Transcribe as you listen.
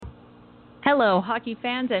Hello, hockey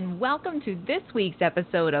fans, and welcome to this week's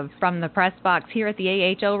episode of From the Press Box here at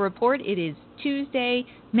the AHL Report. It is Tuesday,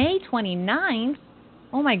 May 29th.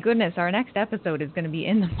 Oh my goodness, our next episode is going to be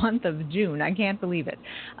in the month of June. I can't believe it.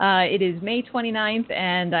 It is May 29th,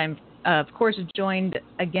 and I'm, of course, joined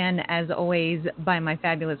again, as always, by my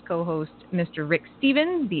fabulous co-host, Mr. Rick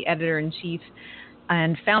Stevens, the editor-in-chief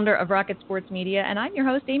and founder of Rocket Sports Media, and I'm your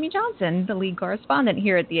host, Amy Johnson, the lead correspondent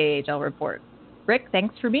here at the AHL Report. Rick,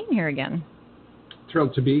 thanks for being here again.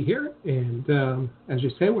 Thrilled to be here, and as you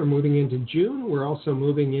say, we're moving into June. We're also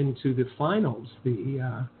moving into the finals,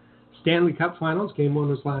 the Stanley Cup Finals. Game 1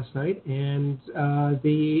 was last night, and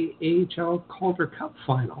the AHL Calder Cup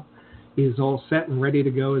Final is all set and ready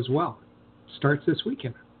to go as well. Starts this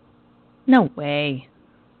weekend. No way.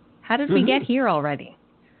 How did we get here already?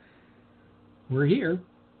 We're here.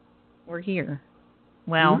 We're here.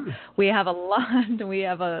 Well, we have a lot. We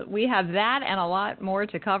have that and a lot more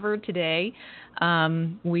to cover today.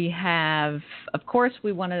 We have, of course,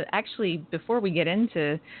 we want to actually, before we get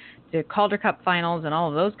into the Calder Cup Finals and all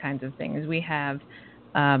of those kinds of things, we have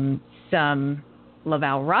some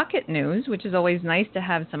Laval Rocket news, which is always nice to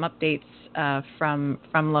have some updates from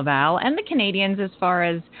Laval and the Canadians, as far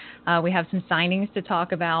as we have some signings to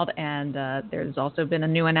talk about, and there's also been a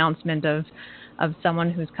new announcement of someone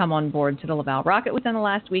who's come on board to the Laval Rocket within the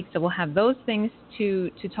last week. So we'll have those things to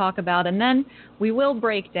talk about. And then we will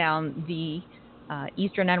break down the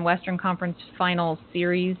Eastern and Western Conference Final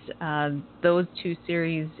series. Those two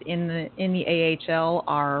series in the AHL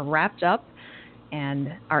are wrapped up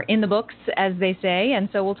and are in the books, as they say. And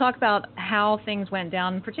so we'll talk about how things went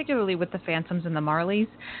down, particularly with the Phantoms and the Marlies.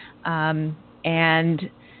 And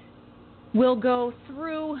we'll go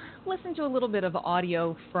through, listen to a little bit of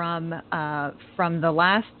audio from the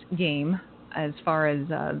last game as far as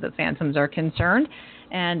the Phantoms are concerned,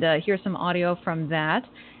 and hear some audio from that.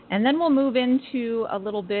 And then we'll move into a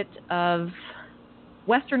little bit of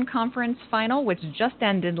Western Conference Final, which just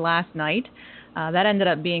ended last night. That ended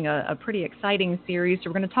up being a pretty exciting series, so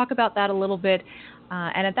we're going to talk about that a little bit.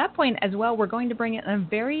 And at that point as well, we're going to bring in a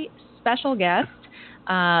very special guest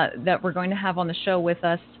that we're going to have on the show with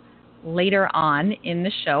us later on in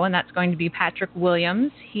the show, and that's going to be Patrick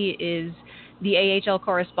Williams. He is the AHL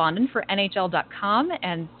correspondent for NHL.com,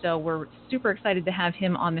 and so we're super excited to have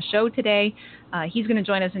him on the show today. He's going to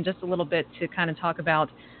join us in just a little bit to kind of talk about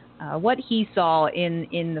what he saw in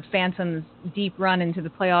the Phantoms' deep run into the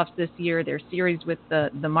playoffs this year, their series with the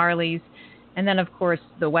Marlies, and then, of course,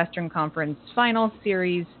 the Western Conference Final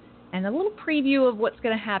Series, and a little preview of what's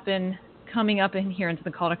going to happen coming up in here into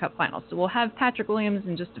the Calder Cup Finals. So we'll have Patrick Williams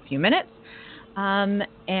in just a few minutes. Yeah,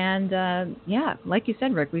 like you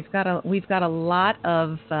said, Rick, we've got a lot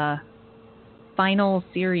of final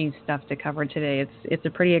series stuff to cover today. It's a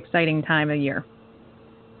pretty exciting time of year.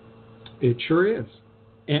 It sure is.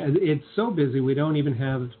 And it's so busy we don't even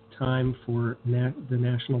have time for the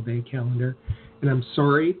National Day calendar. And I'm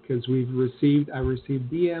sorry, because I received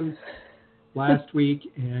DMs last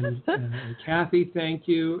week, and Kathy, thank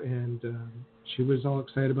you, and she was all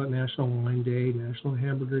excited about National Wine Day. National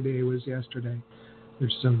Hamburger Day was yesterday.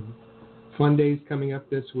 There's some fun days coming up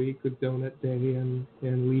this week with Donut Day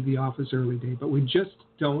and Leave the Office Early Day, but we just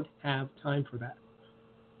don't have time for that.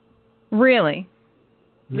 Really?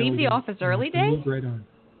 No, Leave the Office Early Day? Move right on.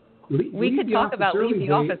 We could talk about Leave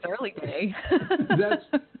the Office Early Day.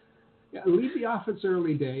 Leave the Office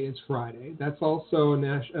Early Day is Friday. That's also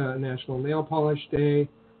National Nail Polish Day,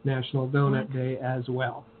 National Donut Day as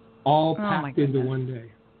well. All packed into one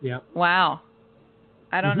day. Yeah. Wow.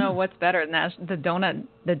 I don't know what's better, the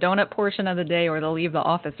donut portion of the day or the Leave the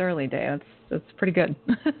Office Early Day. That's pretty good.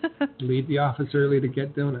 Leave the office early to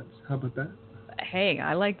get donuts. How about that? Hey,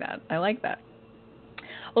 I like that.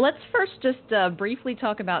 Well, let's first just briefly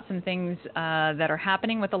talk about some things that are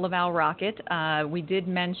happening with the Laval Rocket. We did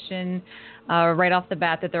mention right off the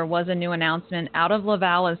bat that there was a new announcement out of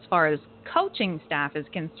Laval as far as coaching staff is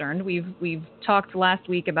concerned. We've talked last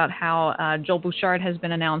week about how Joel Bouchard has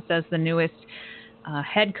been announced as the newest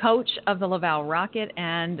head coach of the Laval Rocket,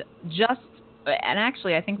 and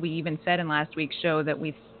actually I think we even said in last week's show that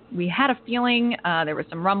we had a feeling, there were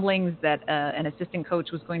some rumblings that an assistant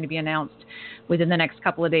coach was going to be announced within the next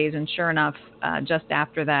couple of days, and sure enough, just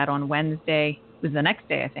after that on Wednesday, it was the next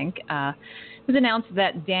day I think, it was announced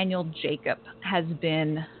that Daniel Jacob has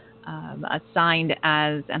been assigned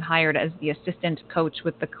as and hired as the assistant coach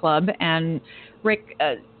with the club. And Rick,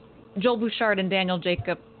 Joel Bouchard and Daniel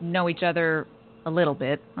Jacob know each other a little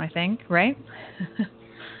bit, I think, right?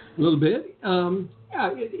 A little bit. Yeah,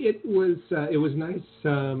 it was nice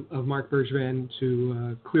of Marc Bergevin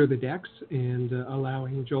to clear the decks and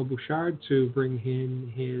allowing Joel Bouchard to bring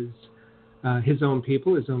in his his own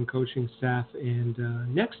people, his own coaching staff, and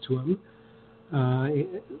next to him,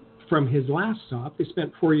 from his last stop, they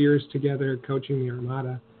spent 4 years together coaching the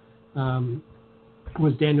Armada,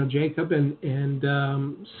 was Daniel Jacob, and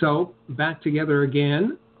so back together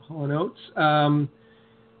again, Hall & Oates.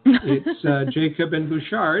 It's Jacob and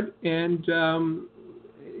Bouchard, and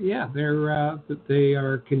they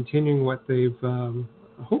are continuing what they've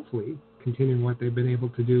hopefully continuing what they've been able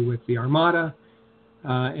to do with the Armada,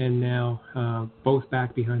 and now both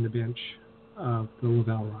back behind the bench of the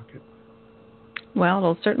Laval Rocket. Well,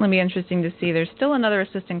 it'll certainly be interesting to see. There's still another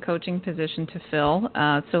assistant coaching position to fill,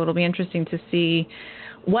 so it'll be interesting to see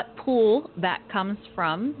what pool that comes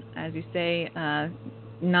from. As you say,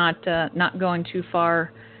 not going too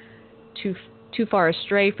far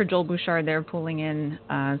astray for Joel Bouchard. They're pulling in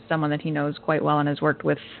someone that he knows quite well and has worked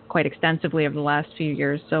with quite extensively over the last few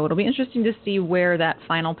years. So it'll be interesting to see where that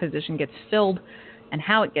final position gets filled and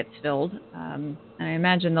how it gets filled. And I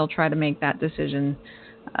imagine they'll try to make that decision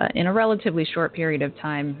in a relatively short period of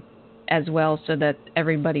time as well, so that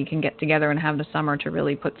everybody can get together and have the summer to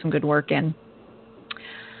really put some good work in.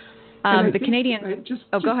 The Canadian.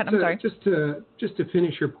 Go ahead. I'm sorry. Just to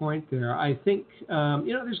finish your point there, I think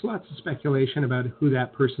there's lots of speculation about who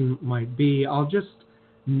that person might be. I'll just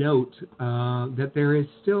note that there is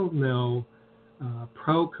still no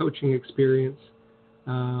pro coaching experience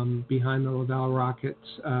behind the Laval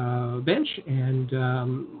Rockets bench, and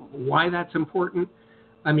why that's important.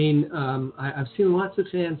 I mean, I've seen lots of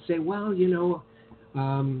fans say, well, the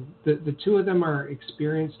two of them are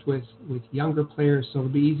experienced with younger players, so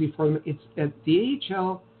it'll be easy for them. It's at the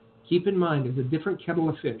AHL, keep in mind, is a different kettle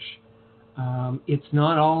of fish. It's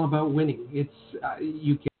not all about winning. It's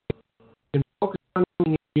you can focus on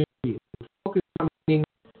winning in junior, you can focus on winning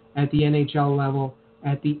at the NHL level.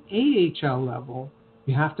 At the AHL level,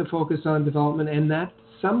 you have to focus on development, and that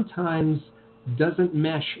sometimes doesn't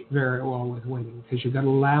mesh very well with winning, because you've got to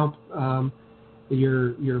allow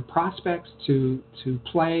your prospects to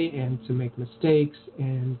play and to make mistakes,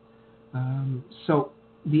 and so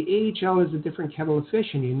the AHL is a different kettle of fish,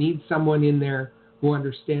 and you need someone in there who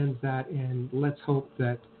understands that, and let's hope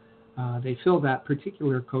that they fill that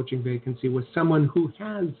particular coaching vacancy with someone who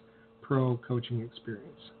has pro coaching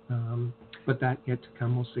experience, but that yet to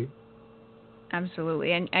come. We'll see.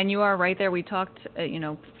 Absolutely, and you are right there. We talked,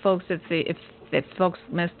 folks, if folks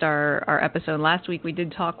missed our episode last week, we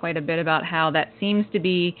did talk quite a bit about how that seems to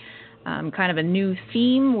be kind of a new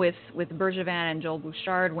theme with Bergevin and Joel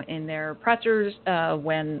Bouchard in their pressers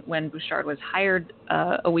when Bouchard was hired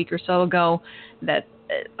a week or so ago, that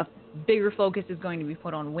a bigger focus is going to be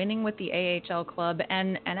put on winning with the AHL club,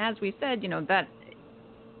 and as we said, that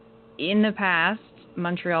in the past,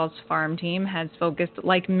 Montreal's farm team has focused,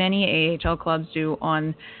 like many AHL clubs do,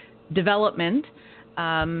 on development,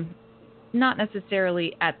 not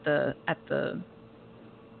necessarily at the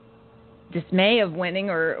dismay of winning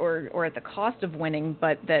or at the cost of winning,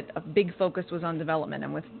 but that a big focus was on development.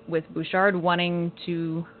 And with Bouchard wanting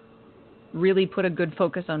to really put a good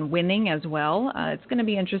focus on winning as well, it's going to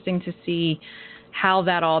be interesting to see how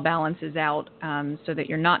that all balances out, so that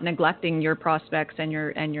you're not neglecting your prospects and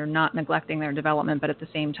you're not neglecting their development, but at the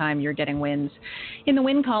same time you're getting wins in the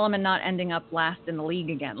win column and not ending up last in the league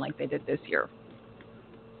again like they did this year.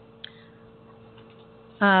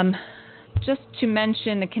 Just to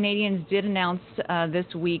mention, the Canadiens did announce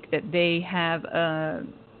this week that they have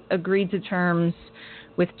agreed to terms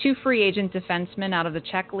with two free agent defensemen out of the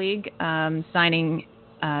Czech League, signing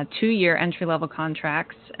 2-year entry-level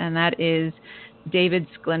contracts, and that is David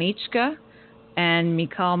Skleníčka and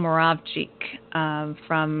Michal Moravčík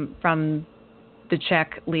from the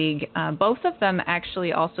Czech League. Both of them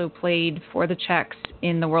actually also played for the Czechs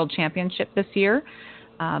in the World Championship this year,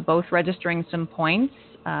 both registering some points.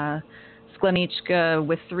 Skleníčka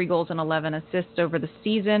with 3 goals and 11 assists over the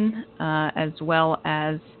season, as well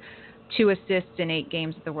as 2 assists in 8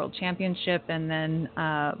 games at the World Championship, and then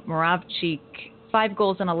Moravčík 5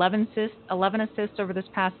 goals and 11 assists over this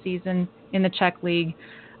past season in the Czech League.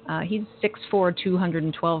 He's 6'4",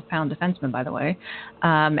 212-pound defenseman, by the way,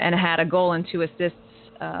 and had a goal and 2 assists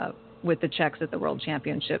with the Czechs at the World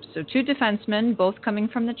Championship. So 2 defensemen, both coming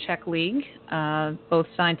from the Czech League, both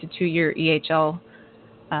signed to 2-year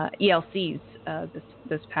ELCs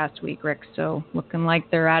this past week, Rick. So looking like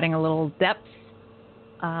they're adding a little depth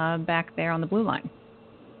back there on the blue line.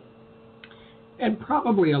 And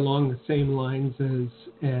probably along the same lines as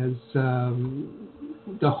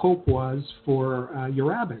the hope was for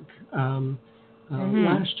Wrapup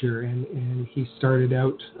last year, and he started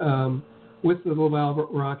out with the Laval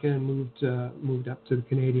Rocket and moved up to the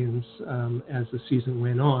Canadiens as the season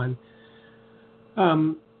went on.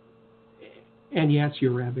 And yes,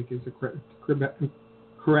 Wrapup is the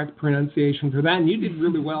correct pronunciation for that. And you did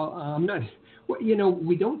really well.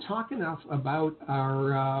 We don't talk enough about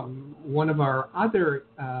our one of our other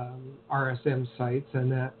RSM sites,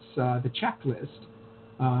 and that's the checklist,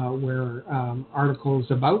 where articles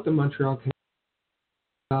about the Montreal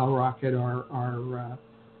Rocket are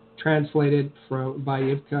translated by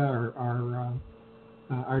Ivka,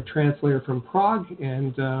 our translator from Prague,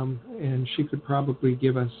 and she could probably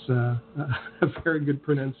give us a very good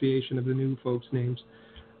pronunciation of the new folks' names.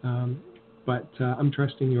 But I'm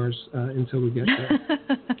trusting yours until we get there.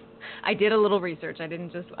 I did a little research. I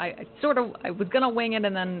didn't just. I was gonna wing it,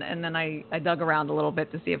 and then I dug around a little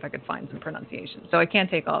bit to see if I could find some pronunciation. So I can't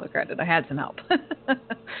take all the credit. I had some help.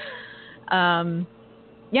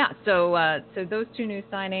 So those two new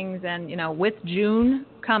signings, and with June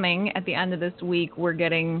coming at the end of this week, we're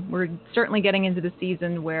certainly getting into the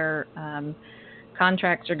season where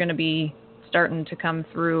contracts are going to be starting to come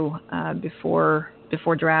through before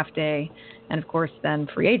draft day, and of course then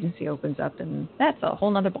free agency opens up, and that's a whole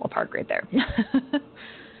nother ballpark right there.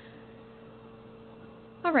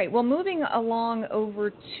 All right, well, moving along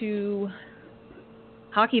over to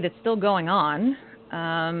hockey that's still going on.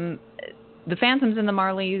 The Phantoms and the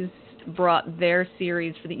Marlies brought their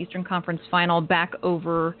series for the Eastern Conference Final back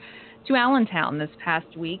over to Allentown this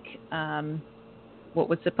past week. What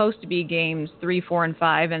was supposed to be games 3, 4, and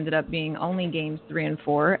 5 ended up being only games 3 and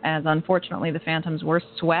 4, as unfortunately the Phantoms were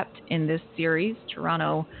swept in this series.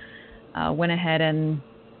 Toronto went ahead and,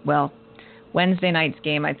 Wednesday night's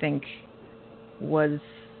game, I think, was,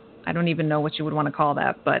 I don't even know what you would want to call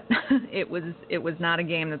that, but it was not a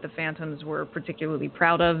game that the Phantoms were particularly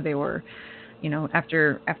proud of. They were,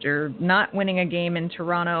 after not winning a game in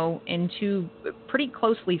Toronto, in two pretty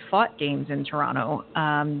closely fought games in Toronto,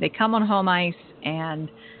 they come on home ice, and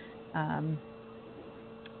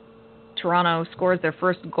Toronto scores their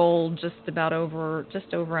first goal just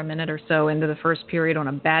over a minute or so into the first period on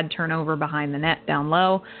a bad turnover behind the net down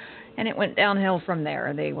low, and it went downhill from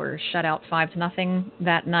there. They were shut out 5-0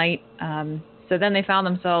 that night. So then they found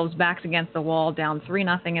themselves backs against the wall, down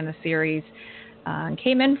 3-0 in the series, and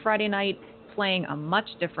came in Friday night playing a much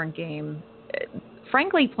different game.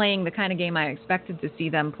 Frankly, playing the kind of game I expected to see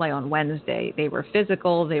them play on Wednesday. They were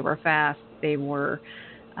physical, they were fast, they were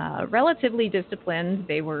relatively disciplined.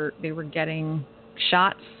 They were getting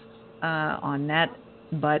shots on net,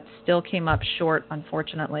 but still came up short,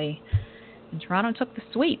 unfortunately. And Toronto took the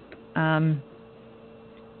sweep.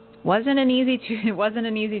 Wasn't an easy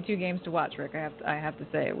two games to watch, Rick. I have to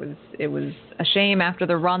say it was a shame after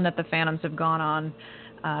the run that the Phantoms have gone on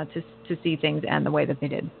to see things end the way that they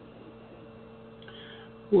did.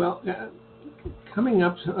 Well, coming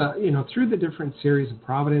up, through the different series of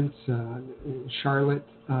Providence, Charlotte,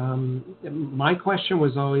 my question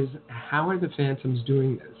was always, how are the Phantoms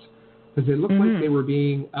doing this? Because it looked like they were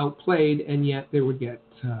being outplayed, and yet they would get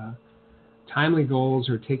timely goals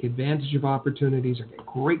or take advantage of opportunities or get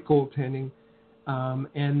great goaltending.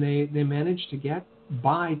 And they managed to get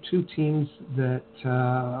by two teams that,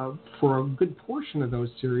 for a good portion of those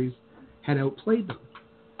series, had outplayed them.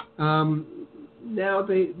 Now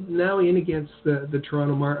in against the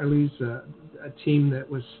Toronto Marlies, a team that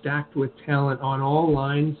was stacked with talent on all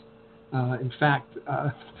lines. In fact,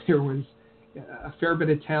 there was a fair bit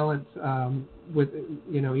of talent with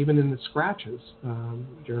even in the scratches.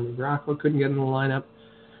 Jeremy Bracco couldn't get in the lineup,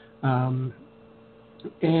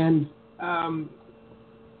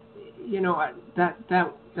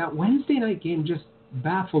 that Wednesday night game just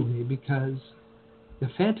baffled me because the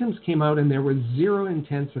Phantoms came out and there was zero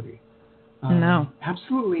intensity. No,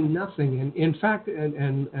 absolutely nothing. And in fact,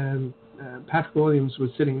 and Patrick Williams was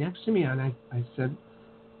sitting next to me, and I said,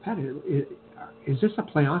 Pat, is this a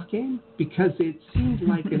playoff game? Because it seemed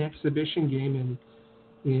like an exhibition game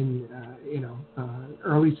in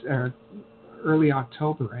early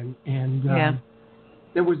October, and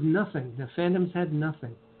there was nothing. The Phantoms had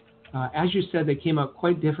nothing. As you said, they came out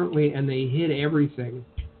quite differently, and they hit everything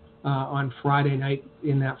on Friday night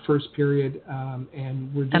in that first period,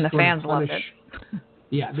 and were just and the going fans to punish. loved it.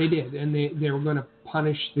 Yeah, they did, and they were going to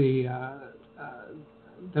punish the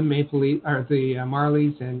Maple Leaf or the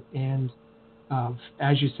Marlies, and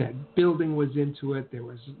as you said, building was into it. There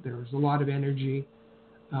was a lot of energy,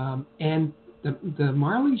 and the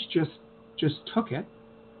Marlies just took it.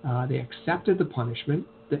 They accepted the punishment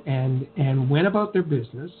and went about their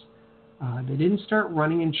business. They didn't start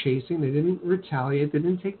running and chasing. They didn't retaliate. They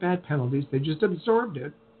didn't take bad penalties. They just absorbed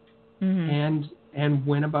it and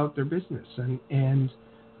went about their business and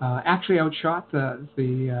actually outshot the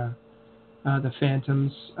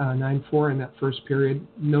Phantoms 9-4 in that first period.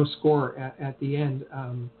 No score at the end,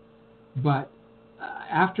 but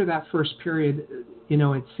after that first period,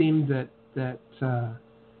 it seemed that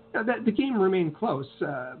the game remained close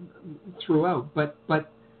throughout. But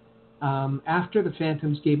after the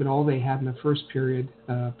Phantoms gave it all they had in the first period,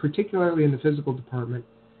 particularly in the physical department,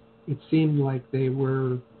 it seemed like they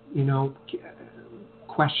were,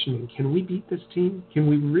 questioning, can we beat this team? Can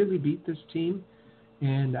we really beat this team?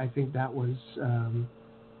 And I think that was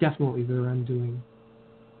definitely their undoing.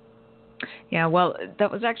 Yeah, well,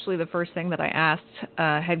 that was actually the first thing that I asked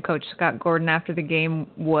head coach Scott Gordon after the game,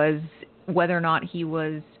 was whether or not he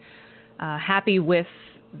was happy with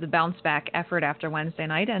the bounce-back effort after Wednesday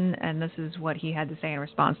night, and this is what he had to say in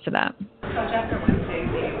response to that. Coach, after Wednesday's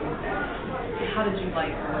game, how did you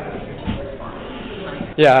like the way your team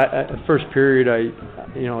responded? Yeah, at the first period,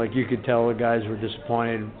 like you could tell the guys were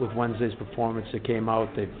disappointed with Wednesday's performance. They came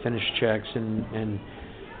out, they finished checks, and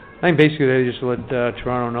I think basically they just let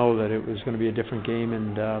Toronto know that it was going to be a different game,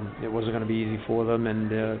 and it wasn't going to be easy for them,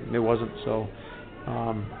 and it wasn't. So,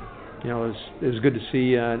 it was good to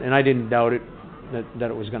see, and I didn't doubt it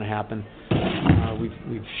that it was going to happen.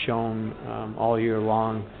 We've shown all year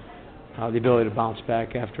long the ability to bounce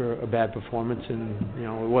back after a bad performance, and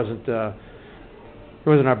it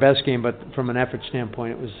wasn't our best game, but from an effort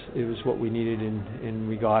standpoint, it was what we needed, and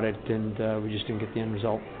we got it, and we just didn't get the end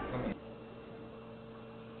result.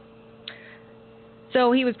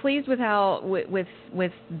 So he was pleased with how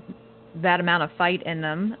with that amount of fight in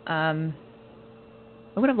them. I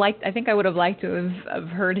think I would have liked to have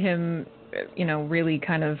heard him, really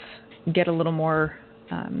kind of get a little more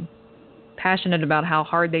passionate about how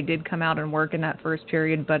hard they did come out and work in that first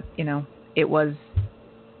period. But it was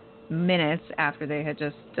minutes after they had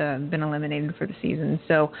just been eliminated for the season.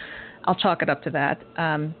 So I'll chalk it up to that.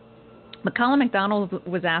 But Colin McDonald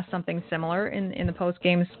was asked something similar in the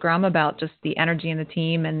post-game scrum about just the energy in the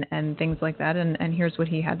team and things like that, and here's what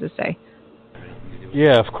he had to say.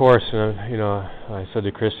 Yeah, of course. I said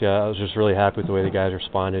to Chris, I was just really happy with the way the guys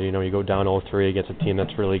responded. You go down 0-3 against a team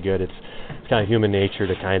that's really good. It's kind of human nature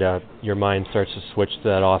to your mind starts to switch to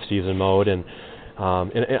that off-season mode, and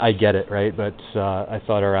I get it, right? But I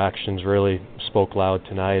thought our actions really spoke loud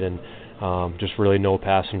tonight, and just really no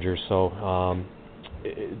passengers. So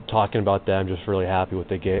talking about that, I'm just really happy with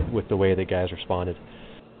the way the guys responded.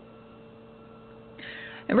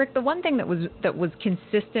 And Rick, the one thing that was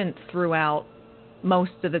consistent throughout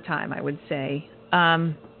most of the time, I would say,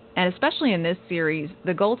 and especially in this series,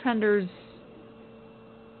 the goaltenders.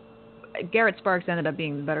 Garrett Sparks ended up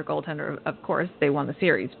being the better goaltender. Of course, they won the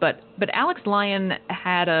series, but Alex Lyon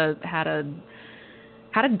had a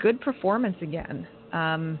good performance again.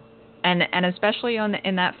 And especially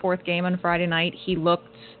in that fourth game on Friday night, he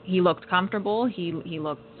looked comfortable. He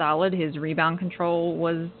looked solid. His rebound control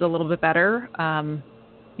was a little bit better.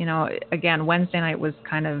 Again, Wednesday night was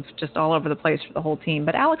kind of just all over the place for the whole team.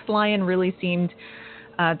 But Alex Lyon really seemed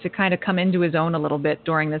to kind of come into his own a little bit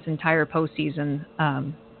during this entire postseason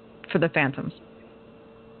for the Phantoms.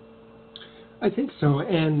 I think so.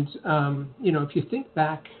 And, if you think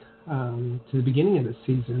back to the beginning of the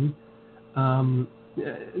season,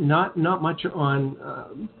 not much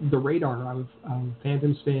on the radar of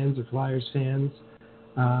Phantoms fans or Flyers fans.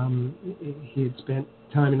 He had spent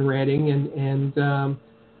time in Reading,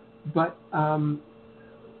 but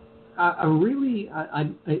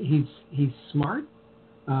he's smart.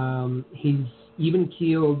 He's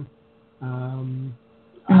even-keeled.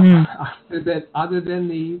 Other than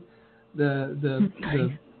the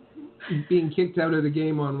being kicked out of the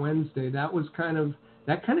game on Wednesday, that kind of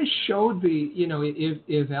showed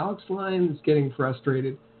if Alex Lyon's getting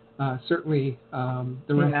frustrated, certainly the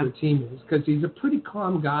rest of the team is, because he's a pretty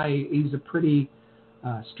calm guy. He's a pretty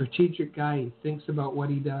strategic guy. He thinks about what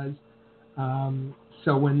he does.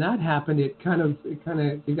 So when that happened, it kind of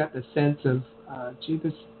you got the sense of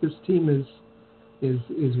this team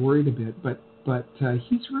is worried a bit, but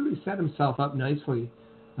he's really set himself up nicely,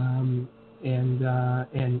 and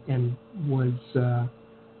was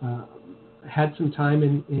had some time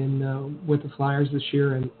in with the Flyers this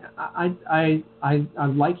year, and I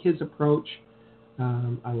like his approach.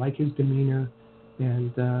 I like his demeanor,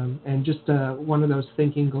 and just one of those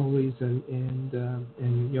thinking goalies,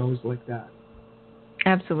 and you always like that.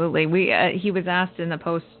 Absolutely. He was asked in the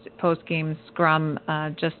post game scrum,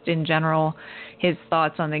 just in general, his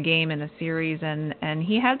thoughts on the game and the series, and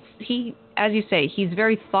he as you say, he's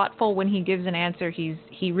very thoughtful when he gives an answer.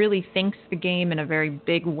 He really thinks the game in a very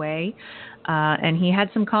big way, and he had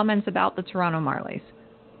some comments about the Toronto Marlies.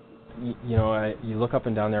 You look up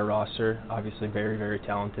and down their roster, obviously very, very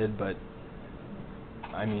talented, but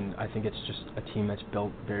I think it's just a team that's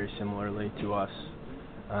built very similarly to us,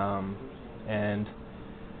 and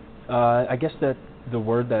I guess that the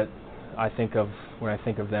word that I think of when I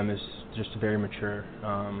think of them is just very mature.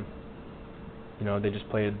 They just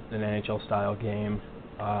played an NHL-style game,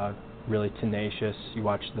 really tenacious. You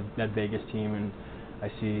watch that Vegas team, and I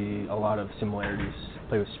see a lot of similarities.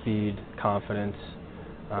 Play with speed, confidence,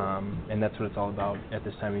 and that's what it's all about at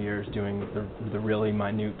this time of year, is doing the really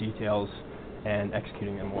minute details and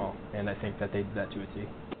executing them well. And I think that they did that to a T.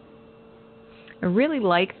 I really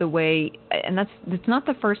like the way, and it's not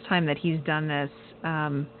the first time that he's done this,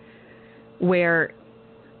 where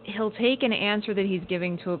he'll take an answer that he's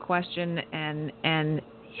giving to a question and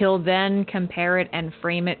he'll then compare it and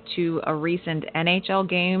frame it to a recent NHL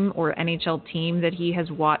game or NHL team that he has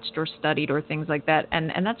watched or studied or things like that.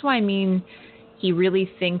 And that's why I mean he really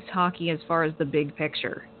thinks hockey as far as the big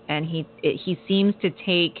picture. And he seems to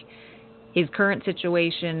take his current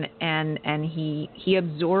situation and he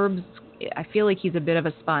absorbs. I feel like he's a bit of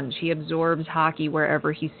a sponge. He absorbs hockey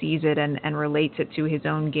wherever he sees it and relates it to his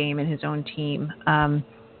own game and his own team.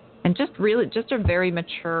 And just a very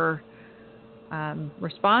mature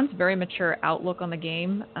response, very mature outlook on the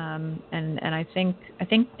game. And I think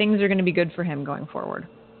things are going to be good for him going forward.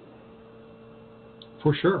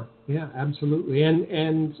 For sure. Yeah, absolutely.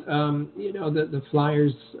 And the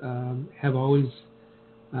Flyers have always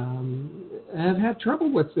have had trouble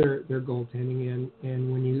with their goaltending,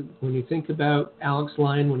 and when you think about Alex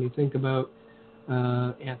Lyon, when you think about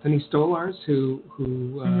Anthony Stolars, who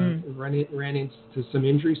ran into some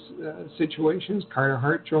injury situations. Carter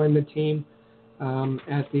Hart joined the team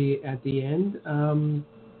at the end.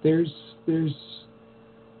 There's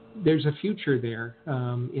a future there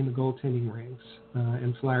in the goaltending ranks,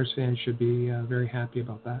 and Flyers fans should be very happy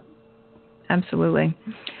about that. Absolutely.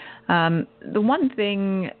 The one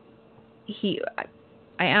thing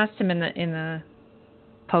I asked him in the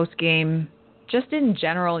post game, just in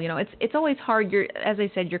general, it's always hard. As I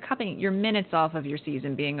said, you're minutes off of your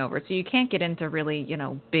season being over, so you can't get into really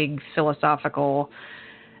big philosophical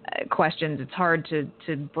questions. It's hard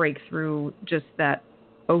to break through just that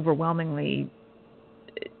overwhelmingly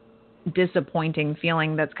disappointing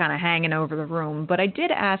feeling that's kind of hanging over the room. But I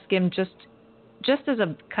did ask him just as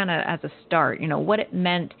a start, what it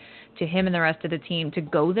meant to him and the rest of the team to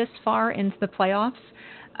go this far into the playoffs.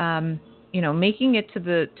 Making it to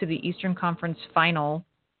the Eastern Conference Final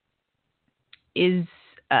is,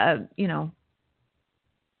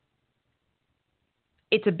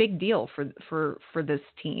 it's a big deal for this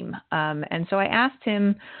team. And so I asked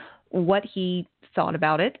him what he thought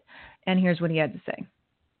about it, and here's what he had to say.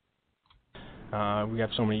 We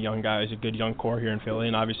have so many young guys, a good young core here in Philly,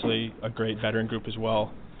 and obviously a great veteran group as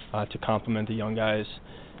well to complement the young guys.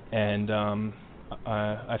 And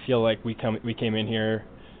I feel like we came in here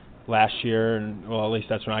last year, and well, at least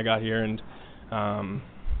that's when I got here, and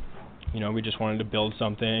we just wanted to build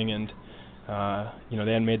something, and they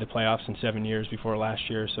hadn't made the playoffs in 7 years before last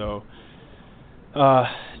year, so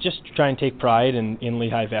just try and take pride in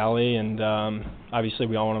Lehigh Valley, and obviously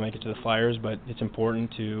we all want to make it to the Flyers, but it's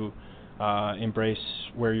important to embrace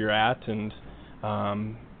where you're at, and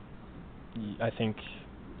I think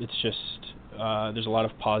it's just there's a lot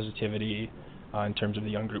of positivity in terms of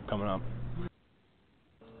the young group coming up.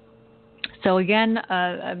 So again,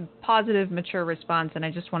 a positive, mature response, and I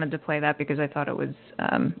just wanted to play that because I thought it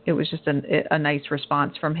was just a nice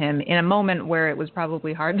response from him in a moment where it was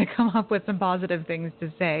probably hard to come up with some positive things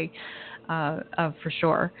to say, for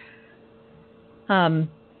sure. On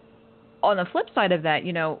the flip side of that,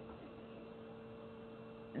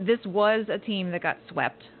 this was a team that got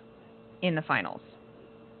swept in the finals.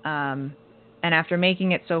 And after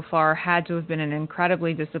making it so far, had to have been an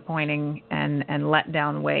incredibly disappointing and let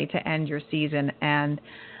down way to end your season. And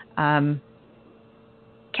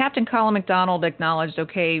Captain Colin McDonald acknowledged,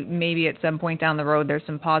 okay, maybe at some point down the road there's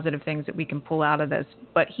some positive things that we can pull out of this.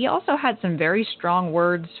 But he also had some very strong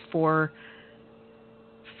words for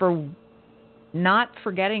not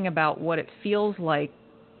forgetting about what it feels like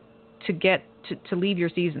to get to leave your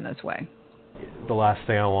season this way. The last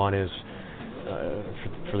thing I want is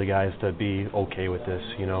for the guys to be okay with this.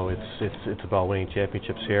 It's about winning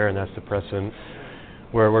championships here, and that's the precedent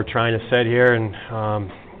where we're trying to set here. And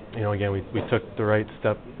again, we took the right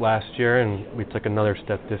step last year, and we took another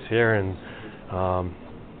step this year. And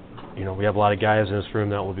we have a lot of guys in this room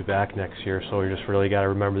that will be back next year, so we just really got to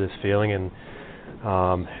remember this feeling and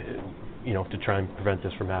to try and prevent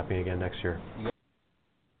this from happening again next year.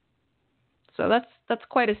 So that's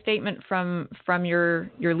quite a statement from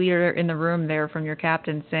your leader in the room there, from your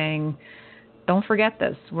captain, saying, don't forget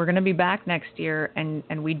this. We're going to be back next year,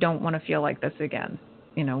 and we don't want to feel like this again.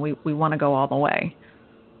 We want to go all the way.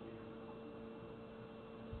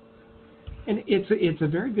 And it's a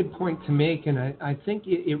very good point to make, and I think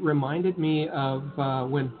it reminded me of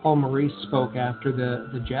when Paul Maurice spoke after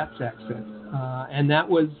the Jets exit, and that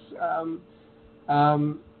was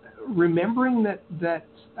remembering that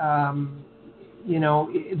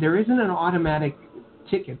there isn't an automatic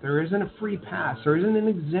ticket, there isn't a free pass, there isn't an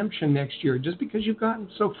exemption next year. Just because you've gotten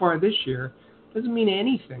so far this year doesn't mean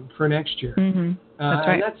anything for next year. Mm-hmm. That's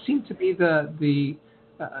right. And that seemed to be there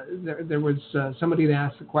was somebody that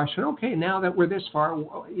asked the question, okay, now that we're this far,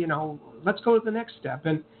 let's go to the next step.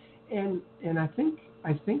 And I think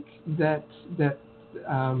that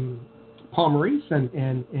Paul Maurice and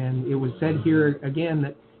it was said here again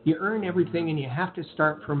that you earn everything and you have to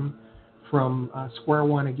start from square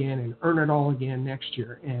one again and earn it all again next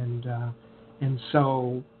year. And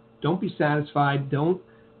so don't be satisfied. Don't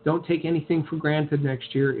take anything for granted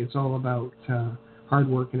next year. It's all about hard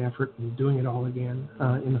work and effort and doing it all again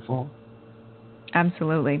in the fall.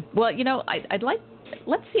 Absolutely. Well,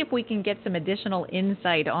 let's see if we can get some additional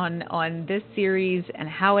insight on this series and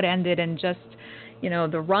how it ended, and just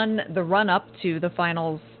the run up to the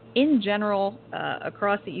finals in general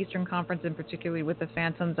across the Eastern Conference, and particularly with the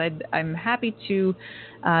Phantoms. I'm happy to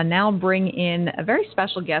now bring in a very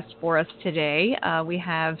special guest for us today. We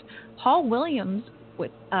have Paul Williams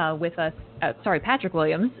with us. Patrick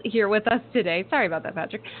Williams here with us today. Sorry about that,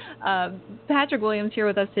 Patrick. Patrick Williams here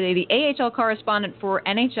with us today, the AHL correspondent for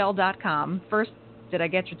NHL.com. First, did I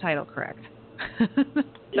get your title correct?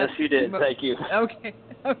 Yes, you did. Thank you.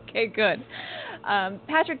 Okay, good.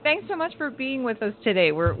 Patrick, thanks so much for being with us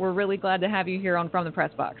today. We're really glad to have you here on From the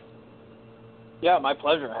Press Box. Yeah, my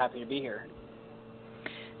pleasure. Happy to be here.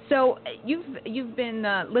 So you've been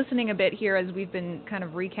listening a bit here as we've been kind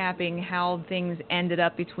of recapping how things ended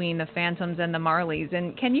up between the Phantoms and the Marlies.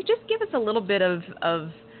 And can you just give us a little bit of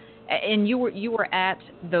and you were at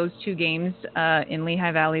those two games in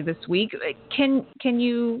Lehigh Valley this week. Can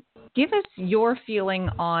you give us your feeling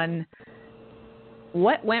on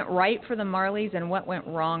what went right for the Marlies and what went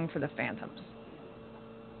wrong for the Phantoms?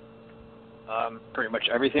 Pretty much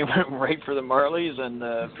everything went right for the Marlies, and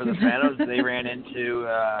for the Phantoms, they ran into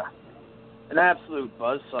an absolute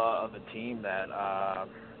buzzsaw of a team that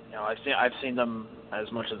I've seen them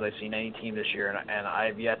as much as I've seen any team this year, and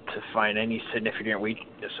I've yet to find any significant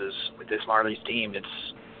weaknesses with this Marlies team.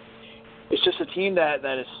 It's just a team that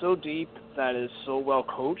is so deep, that is so well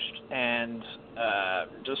coached, and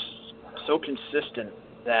just so consistent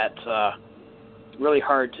that it's really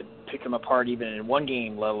hard to pick them apart even in one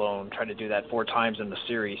game, let alone try to do that 4 times in the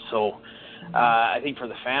series. So I think for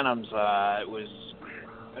the Phantoms,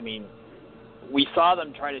 we saw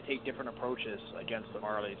them try to take different approaches against the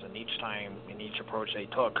Marlies, and each time in each approach they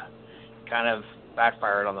took kind of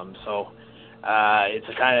backfired on them. So it's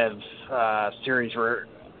a kind of series where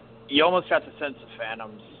you almost got the sense the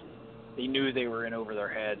Phantoms, they knew they were in over their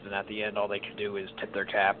heads, and at the end all they could do is tip their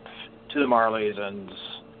cap to the Marlies and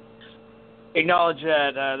acknowledge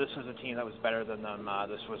that this was a team that was better than them.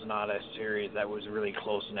 This was not a series that was really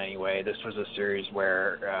close in any way. This was a series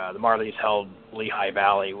where the Marlies held Lehigh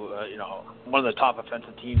Valley, one of the top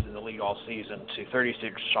offensive teams in the league all season, to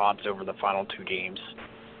 36 shots over the final 2 games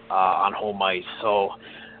on home ice. So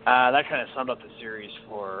that kind of summed up the series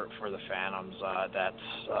for the Phantoms.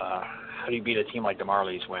 How do you beat a team like the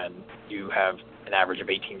Marlies when you have an average of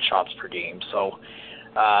 18 shots per game? So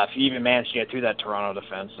if you even manage to get through that Toronto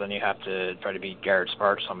defense, then you have to try to beat Garrett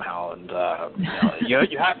Sparks somehow, and you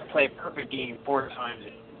have to play a perfect game 4 times.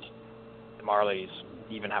 The Marlies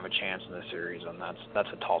even have a chance in this series, and that's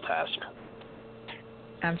a tall task.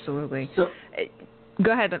 Absolutely. So,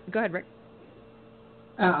 go ahead, Rick.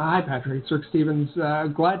 Hi, Patrick. It's Rick Stevens.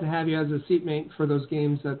 Glad to have you as a seatmate for those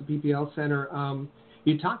games at the PPL Center.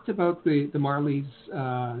 You talked about the Marlies'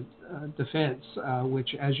 defense,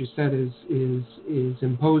 which, as you said, is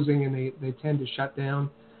imposing, and they tend to shut down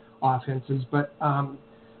offenses. But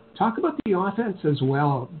talk about the offense as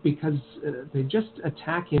well, because they just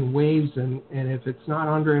attack in waves, and if it's not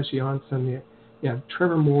Andreas Johnsson, you have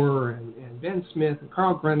Trevor Moore and Ben Smith and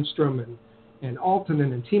Carl Grundstrom and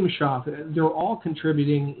Altonen and Timashov. They're all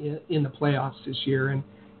contributing in the playoffs this year. And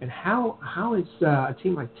how is a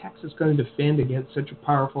team like Texas going to defend against such a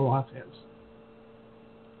powerful offense?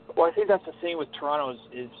 Well, I think that's the thing with Toronto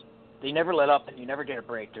is they never let up and you never get a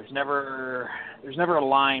break. There's never a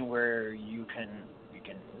line where you can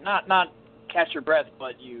not catch your breath,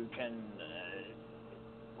 but you can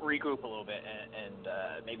regroup a little bit and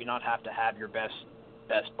maybe not have to have your best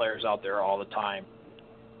players out there all the time.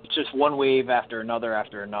 It's just one wave after another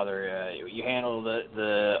after another. You handle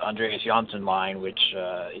the Andreas Johnsson line, which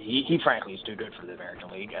he frankly is too good for the American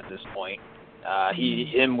League at this point.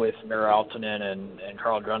 Him with Mira Aaltonen and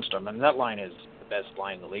Carl Grundstrom, and that line is the best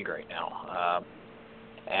line in the league right now.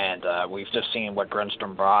 And we've just seen what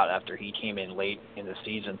Grundstrom brought after he came in late in the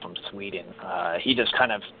season from Sweden. He just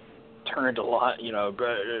kind of turned a lot,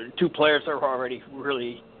 two players that were already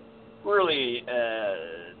really, really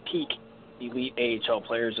peak elite AHL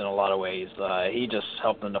players in a lot of ways. He just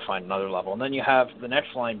helped them to find another level. And then you have the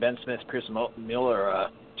next line, Ben Smith, Chris Miller,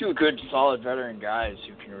 two good, solid veteran guys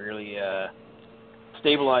who can really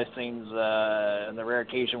stabilize things on the rare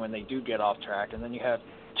occasion when they do get off track. And then you have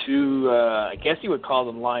two, I guess you would call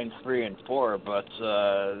them lines 3 and 4, but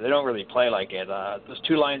they don't really play like it. There's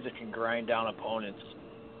two lines that can grind down opponents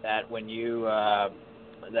that when you,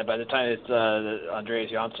 that by the time it's Andreas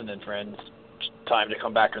Janssen and friends time to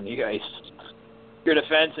come back on the ice, your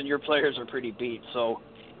defense and your players are pretty beat. So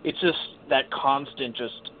it's just that constant,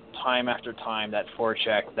 just time after time, that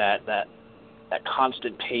forecheck, that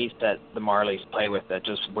constant pace that the Marlies play with that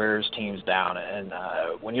just wears teams down. And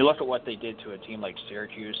when you look at what they did to a team like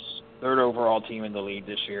Syracuse, 3rd overall team in the league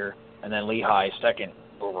this year, and then Lehigh, 2nd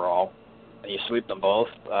overall, and you sweep them both,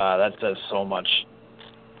 that says so much.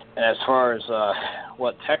 And as far as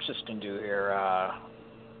what Texas can do here,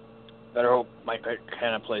 better hope Mike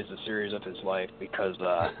McKenna plays the series of his life, because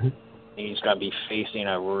he's going to be facing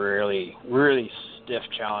a really, really stiff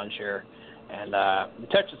challenge here. And the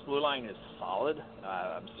Texas blue line is solid.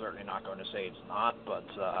 I'm certainly not going to say it's not, but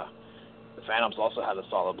the Phantoms also had a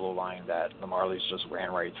solid blue line that the Marlies just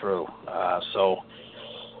ran right through. So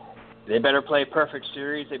they better play a perfect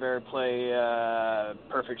series. They better play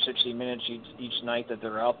perfect 60 minutes each night that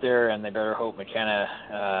they're out there, and they better hope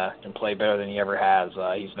McKenna can play better than he ever has.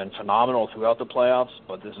 He's been phenomenal throughout the playoffs,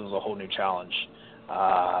 but this is a whole new challenge.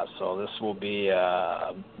 So this will be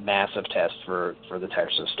a massive test for the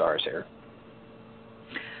Texas Stars here.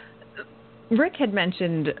 Rick had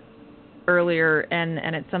mentioned earlier,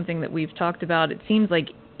 and it's something that we've talked about, it seems like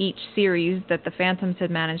each series that the Phantoms had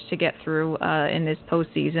managed to get through in this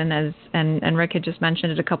postseason, and Rick had just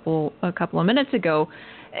mentioned it a couple of minutes ago,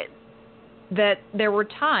 that there were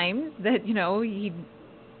times that he'd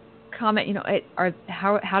comment,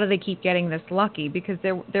 how do they keep getting this lucky? Because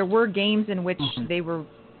there were games in which they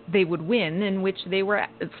would win, in which they were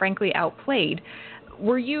frankly outplayed.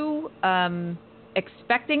 Were you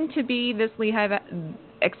expecting this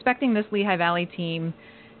Lehigh Valley team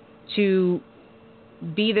to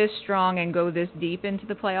be this strong and go this deep into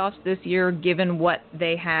the playoffs this year, given what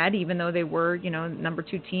they had, even though they were, number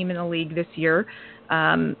 2 team in the league this year?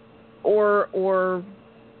 Or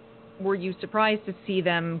were you surprised to see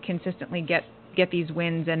them consistently get these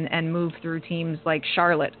wins and move through teams like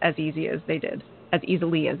Charlotte as easily as they did?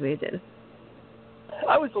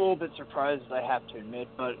 I was a little bit surprised, I have to admit,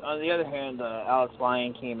 but on the other hand, Alex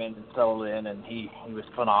Lyon came in and settled in, and he was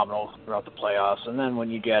phenomenal throughout the playoffs. And then when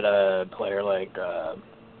you get a player like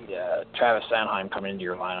Travis Sanheim coming into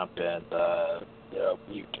your lineup, and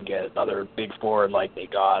you can get another big forward like they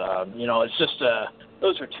got, it's just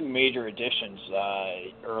those are 2 major additions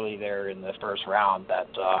early there in the first round that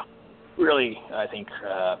really, I think,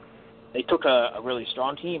 they took a really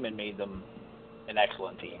strong team and made them an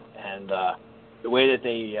excellent team. And the way that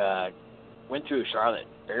they went through Charlotte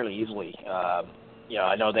fairly easily,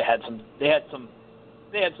 I know they had some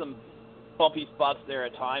bumpy spots there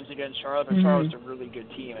at times against Charlotte, but Charlotte's a really good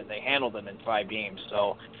team, and they handled them in 5 games.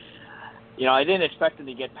 So, I didn't expect them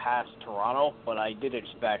to get past Toronto, but I did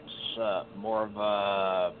expect more of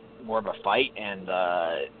a fight, and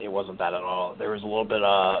it wasn't that at all. There was a little bit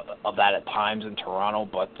of that at times in Toronto,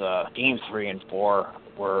 but games 3 and 4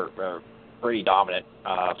 were pretty dominant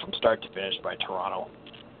from start to finish by Toronto.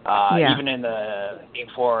 Even in the Game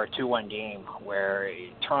 4 2-1 game where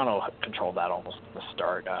Toronto controlled that almost from the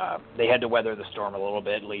start. They had to weather the storm a little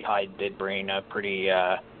bit. Lehigh did bring a pretty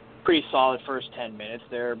solid first 10 minutes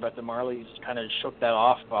there, but the Marlies kind of shook that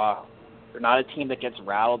off. They're not a team that gets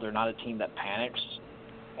rattled. They're not a team that panics.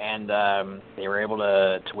 And they were able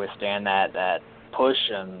to withstand that push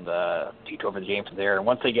and take over the game from there. And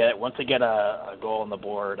once they get a goal on the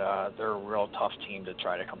board, they're a real tough team to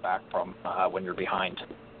try to come back from when you're behind.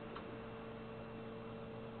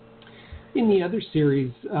 In the other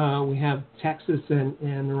series, we have Texas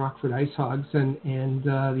and the Rockford Ice Hogs, and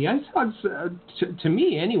the Ice Hogs, to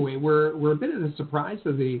me anyway, were a bit of a surprise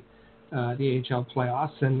of the AHL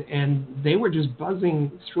playoffs, and they were just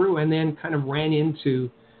buzzing through, and then kind of ran into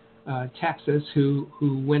Texas, who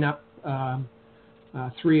went up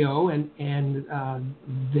 3-0, and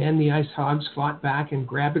then the Ice Hogs fought back and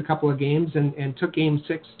grabbed a couple of games and took Game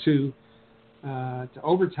 6 to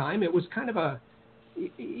overtime. It was kind of a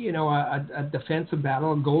a defensive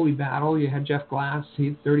battle, a goalie battle. You had Jeff Glass, he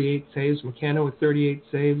had 38 saves. McKenna with 38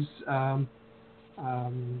 saves.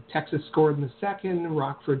 Texas scored in the second.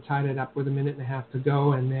 Rockford tied it up with a minute and a half to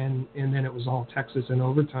go, and then it was all Texas in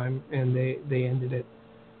overtime, and they ended it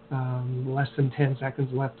less than 10 seconds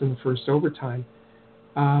left in the first overtime.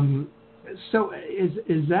 So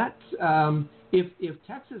is that if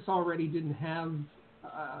Texas already didn't have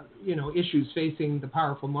issues facing the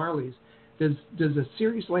powerful Marlies, does a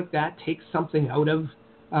series like that take something out of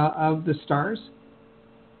the Stars?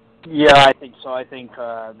 Yeah, I think so. I think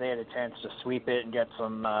they had a chance to sweep it and get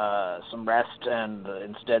some rest, and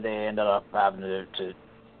instead they ended up having to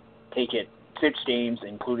take it 6 games,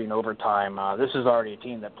 including overtime. This is already a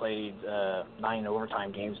team that played 9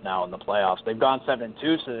 overtime games now in the playoffs. They've gone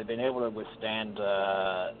 7-2, so they've been able to withstand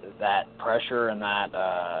that pressure and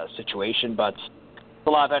that situation. But a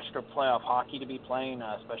lot of extra playoff hockey to be playing,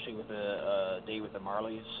 especially with a day with the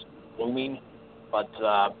Marlies looming. But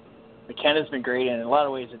McKenna's been great, and in a lot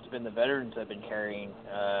of ways it's been the veterans that have been carrying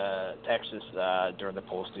Texas during the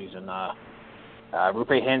postseason. Rupe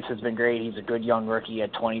Hintz has been great. He's a good young rookie. He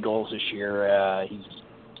had 20 goals this year. He's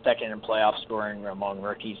second in playoff scoring among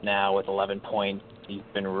rookies now with 11 points. He's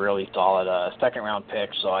been really solid. Second-round pick,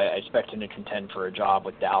 so I expect him to contend for a job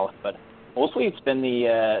with Dallas. But mostly it's been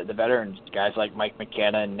the veterans, guys like Mike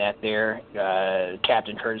McKenna and net there.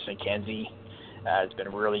 Captain Curtis McKenzie has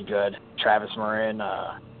been really good. Travis Marin,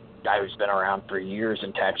 guy who's been around for years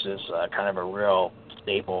in Texas, kind of a real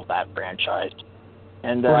staple of that franchise.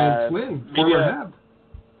 And Brian Flynn, former Hab.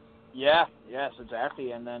 Yeah, yes,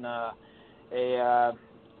 exactly. And then a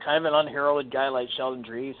kind of an unheralded guy like Sheldon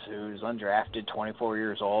Dries, who's undrafted, 24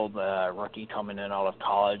 years old, rookie coming in out of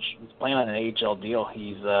college. He's playing on an AHL deal.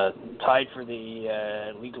 He's tied for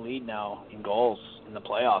the league lead now in goals in the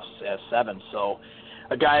playoffs at 7. So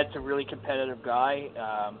a guy that's a really competitive guy.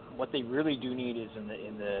 What they really do need is in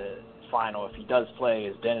the final, if he does play,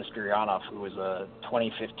 is Denis Gurianov, who was a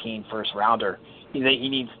 2015 first rounder. He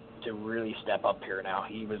needs to really step up here now.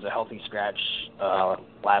 He was a healthy scratch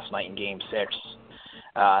last night in Game 6.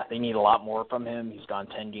 They need a lot more from him. He's gone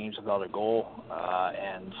 10 games without a goal.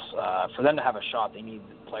 And for them to have a shot, they need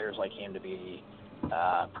players like him to be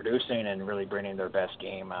producing and really bringing their best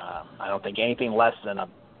game. I don't think anything less than a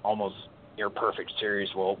almost near-perfect series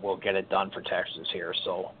will get it done for Texas here.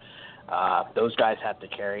 So those guys have to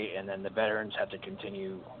carry, and then the veterans have to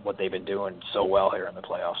continue what they've been doing so well here in the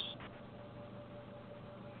playoffs.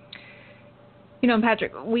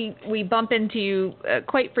 Patrick, we bump into you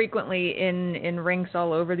quite frequently in rinks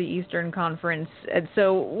all over the Eastern Conference, and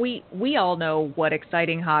so we all know what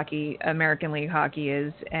exciting hockey, American League hockey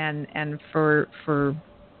is, and for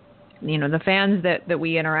the fans that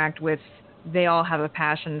we interact with, they all have a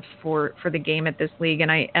passion for the game at this league.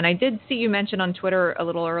 And I did see you mention on Twitter a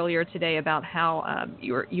little earlier today about how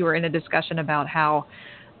you were in a discussion about how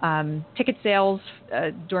ticket sales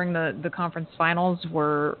during the conference finals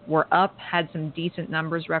were up, had some decent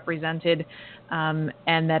numbers represented, and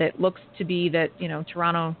that it looks to be that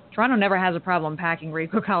Toronto never has a problem packing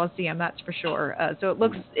Wrapup Coliseum, that's for sure. So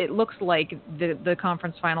it looks like the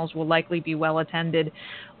conference finals will likely be well attended.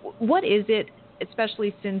 What is it,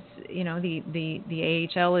 especially since the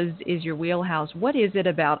AHL is your wheelhouse? What is it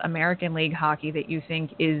about American League hockey that you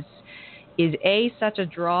think is A, such a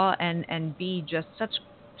draw, and B, just such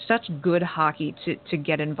good hockey to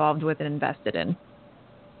get involved with and invested in?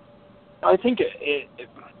 I think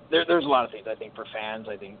there's a lot of things. I think for fans,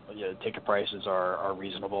 I think ticket prices are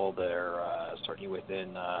reasonable. They're certainly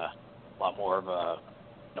within a lot more of a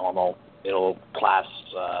normal middle class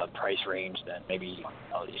price range than maybe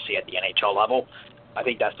you see at the NHL level. I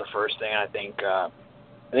think that's the first thing. I think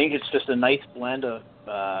it's just a nice blend of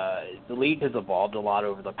the league has evolved a lot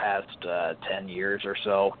over the past 10 years or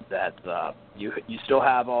so. That you still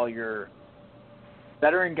have all your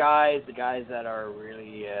veteran guys, the guys that are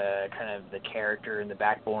really kind of the character and the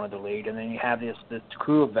backbone of the league, and then you have this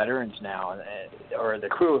crew of veterans now, or the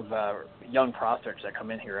crew of young prospects that come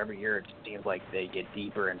in here every year. It seems like they get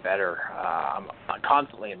deeper and better. I'm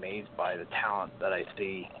constantly amazed by the talent that I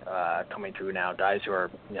see coming through now. Guys who are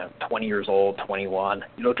 20 years old, 21.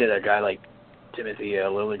 You look at a guy like Timothy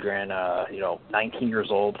Liljegren, 19 years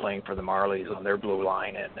old, playing for the Marlies on their blue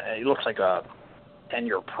line, and he looks like a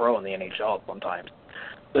 10-year pro in the NHL sometimes.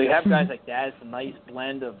 So you have guys like that. It's a nice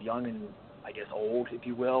blend of young and, I guess, old, if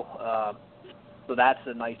you will. So that's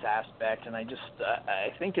a nice aspect. And I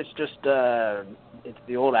think it's just it's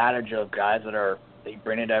the old adage of guys they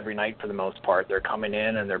bring it every night for the most part. They're coming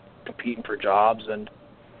in and they're competing for jobs. And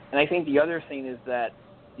I think the other thing is that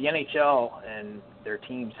the NHL and their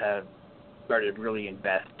teams have started to really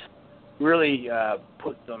invest really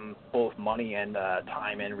put some both money and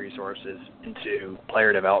time and resources into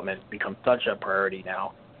player development become such a priority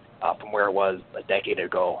now from where it was a decade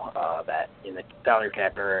ago. That in the salary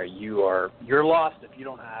cap era, you're lost if you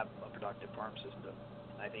don't have a productive farm system.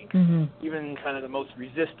 I think even kind of the most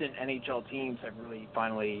resistant NHL teams have really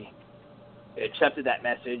finally accepted that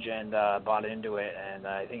message and bought into it, and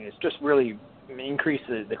I think it's just really increased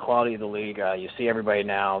the quality of the league. You see everybody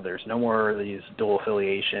now. There's no more of these dual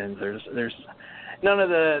affiliations. There's none of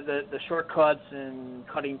the shortcuts and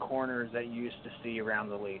cutting corners that you used to see around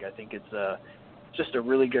the league. I think it's just a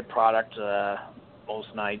really good product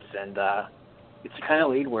most nights, and it's the kind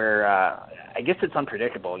of league where I guess it's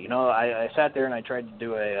unpredictable. You know, I sat there and I tried to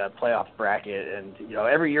do a playoff bracket, and you know,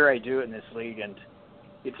 every year I do it in this league, and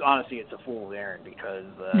it's a fool's errand because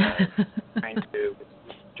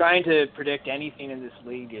trying to predict anything in this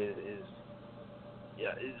league is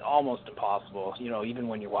almost impossible. You know, even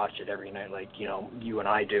when you watch it every night, like you and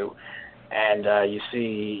I do, and you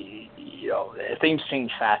see, things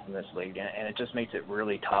change fast in this league, and it just makes it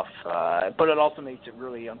really tough. But it also makes it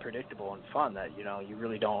really unpredictable and fun. That you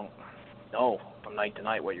really don't know from night to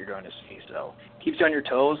night what you're going to see. So it keeps you on your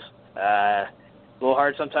toes. A little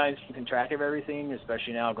hard sometimes keeping track of everything,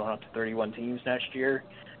 especially now going up to 31 teams next year.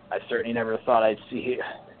 I certainly never thought I'd see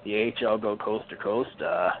the AHL go coast to coast,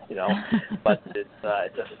 but it's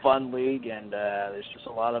a fun league, and there's just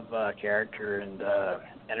a lot of character and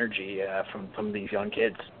energy from these young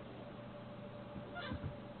kids.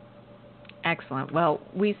 Excellent. Well,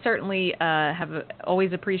 we certainly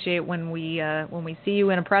always appreciate when we see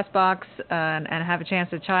you in a press box and have a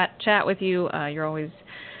chance to chat with you. You're always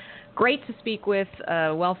great to speak with,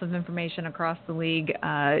 a wealth of information across the league.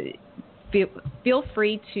 Feel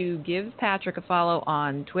free to give Patrick a follow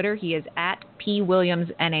on Twitter. He is at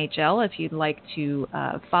PWilliamsNHL if you'd like to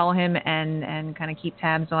follow him and kind of keep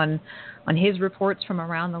tabs on his reports from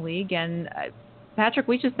around the league. And Patrick,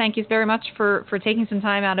 we just thank you very much for taking some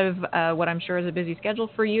time out of what I'm sure is a busy schedule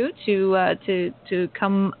for you to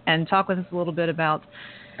come and talk with us a little bit about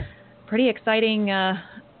pretty exciting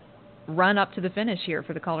run up to the finish here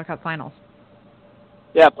for the Calder Cup Finals.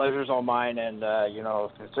 Yeah, pleasure's all mine, and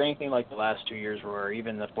if it's anything like the last 2 years, where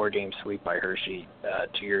even the 4-game sweep by Hershey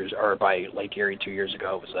 2 years, or by Lake Erie 2 years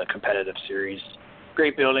ago, was a competitive series.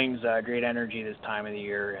 Great buildings, great energy this time of the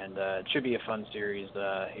year, and it should be a fun series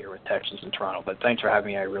here with Texas and Toronto. But thanks for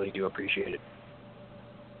having me. I really do appreciate it.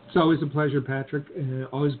 It's always a pleasure, Patrick.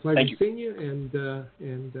 Always a pleasure seeing you,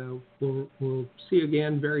 and we'll see you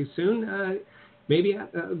again very soon. Maybe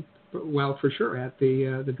at for sure at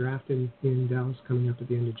the draft in Dallas coming up at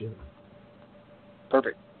the end of June.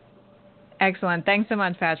 Perfect. Excellent. Thanks so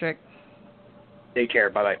much, Patrick. Take care.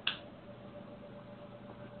 Bye-bye.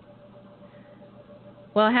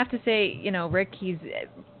 Well, I have to say, Rick,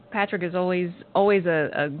 Patrick is always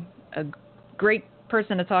a great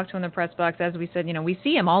person to talk to in the press box. As we said, we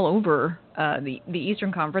see him all over the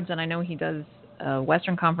Eastern Conference, and I know he does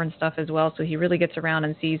Western Conference stuff as well, so he really gets around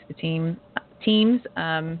and sees the teams.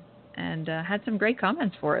 And had some great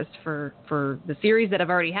comments for us for the series that have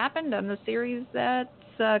already happened and the series that's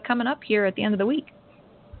coming up here at the end of the week.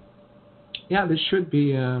 Yeah, this should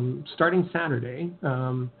be starting Saturday.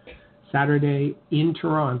 Saturday in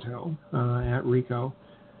Toronto at Ricoh.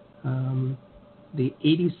 The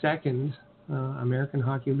 82nd American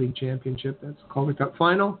Hockey League Championship. That's Calder Cup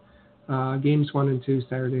Final. Games 1 and 2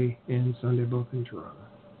 Saturday and Sunday, both in Toronto.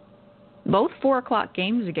 Both 4:00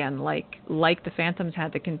 games again, like the Phantoms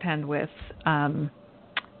had to contend with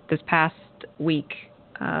this past week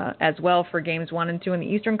as well for games 1 and 2 in the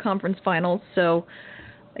Eastern Conference Finals. So,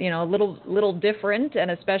 a little different,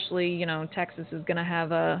 and especially Texas is going to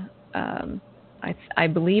have I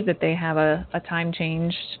believe that they have a time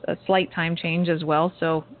change, a slight time change as well.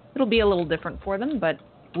 So it'll be a little different for them, but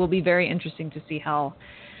will be very interesting to see how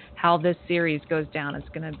this series goes down. It's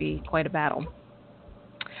going to be quite a battle.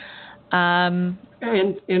 And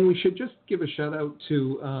we should just give a shout out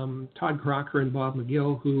to Todd Crocker and Bob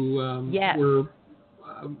McGill, who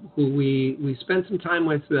we spent some time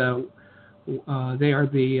with. They are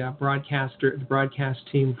the broadcast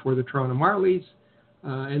team for the Toronto Marlies,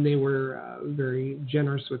 and they were very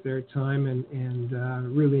generous with their time and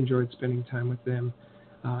really enjoyed spending time with them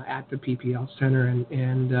at the PPL Center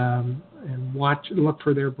and look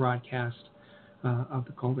for their broadcast of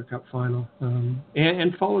the Calder Cup Final,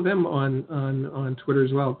 and follow them on Twitter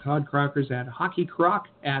as well. Todd Crocker's at Hockey Croc,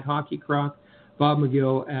 Bob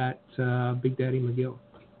McGill at Big Daddy McGill.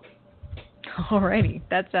 Alrighty,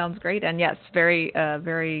 that sounds great, and yes, very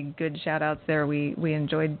very good shout outs there. We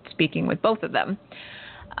enjoyed speaking with both of them.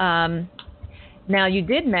 Now, you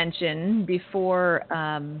did mention before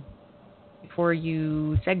before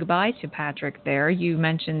you said goodbye to Patrick there, you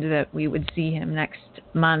mentioned that we would see him next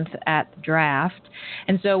month at the draft.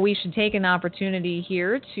 And so we should take an opportunity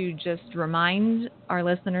here to just remind our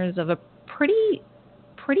listeners of a pretty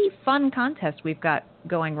fun contest we've got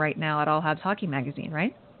going right now at All Habs Hockey Magazine,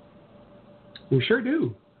 right? We sure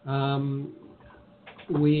do.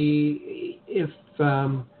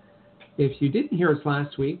 If you didn't hear us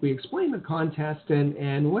last week, we explained the contest,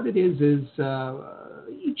 and what it is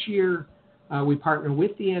each year we partner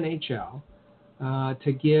with the NHL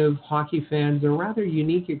to give hockey fans a rather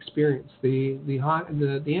unique experience. The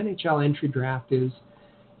NHL entry draft is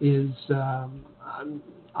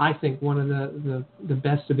I think one of the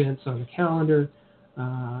best events on the calendar.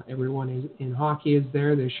 Everyone in hockey is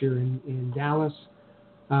there this year in Dallas.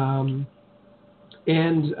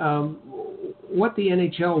 What the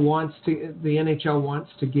NHL wants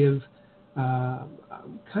to give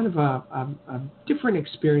kind of a different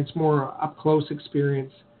experience, more up close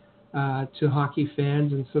experience to hockey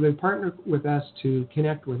fans, and so they partnered with us to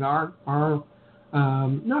connect with our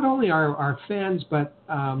not only our fans, but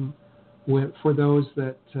for those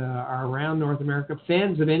that are around North America,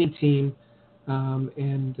 fans of any team,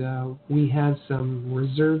 and we have some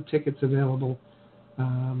reserve tickets available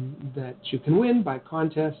that you can win by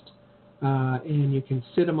contest. And you can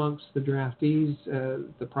sit amongst the draftees,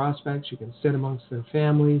 the prospects. You can sit amongst their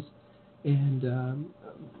families and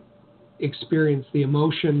experience the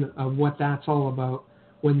emotion of what that's all about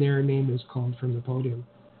when their name is called from the podium.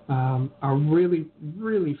 A really,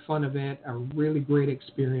 really fun event, a really great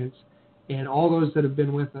experience. And all those that have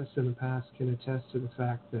been with us in the past can attest to the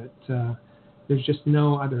fact that there's just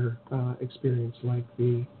no other experience like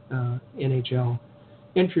the NHL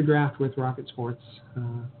entry draft with Rocket Sports.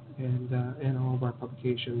 And all of our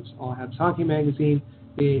publications, All Habs Hockey Magazine,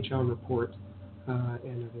 the AHL Report,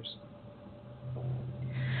 and others.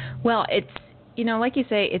 Well, it's, like you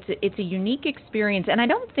say, it's a unique experience, and I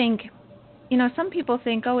don't think, some people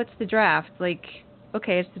think, oh, it's the draft. Like,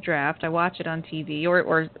 okay, it's the draft. I watch it on TV,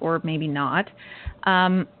 or maybe not.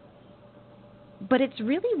 But it's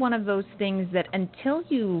really one of those things that until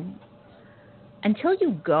you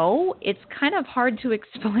go, it's kind of hard to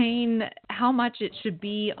explain how much it should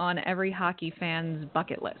be on every hockey fan's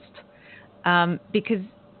bucket list. Because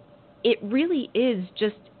it really is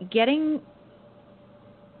just getting,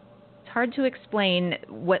 it's hard to explain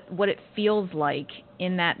what it feels like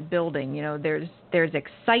in that building. There's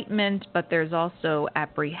excitement, but there's also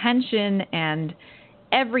apprehension, and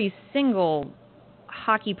every single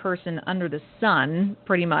hockey person under the sun,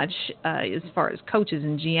 pretty much, as far as coaches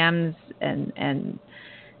and GMs and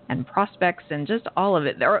prospects and just all of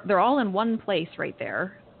it, they're all in one place right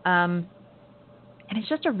there, and it's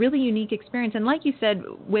just a really unique experience. And like you said,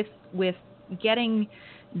 with getting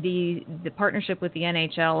the partnership with the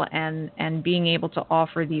NHL and being able to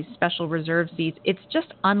offer these special reserve seats, it's just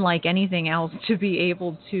unlike anything else to be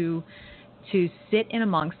able to sit in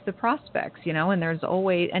amongst the prospects, and there's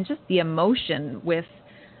always, and just the emotion with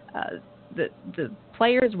the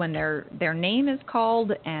players when their name is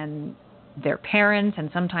called, and their parents, and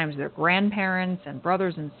sometimes their grandparents and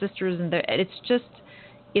brothers and sisters, and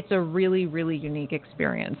it's a really, really unique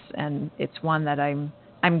experience, and it's one that I'm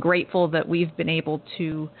grateful that we've been able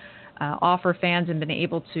to offer fans and been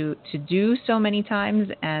able to do so many times,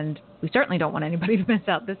 and we certainly don't want anybody to miss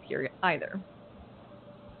out this year either.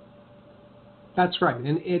 That's right,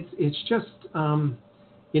 and it's just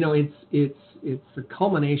it's the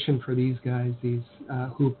culmination for these guys,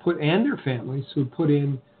 who put, and their families who put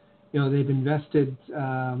in, they've invested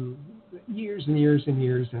years and years and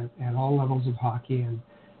years at all levels of hockey,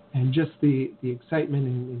 and just the excitement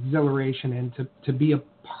and exhilaration, and to be a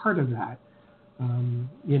part of that,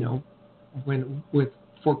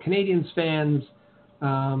 for Canadians fans.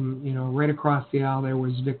 Right across the aisle there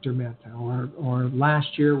was Victor Meta, or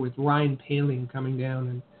last year with Ryan Poehling coming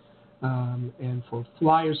down, and for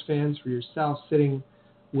Flyers fans, for yourself sitting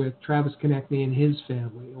with Travis Konechny and his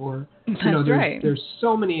family, or there's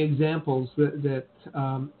so many examples that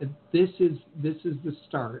this is the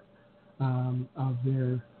start of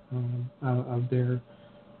their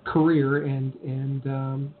career, and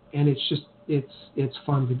it's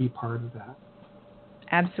fun to be part of that.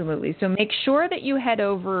 Absolutely. So make sure that you head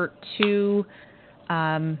over to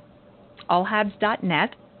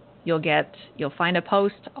allhabs.net. You'll find a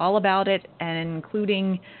post all about it, and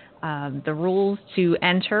including the rules to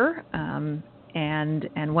enter and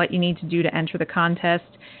what you need to do to enter the contest.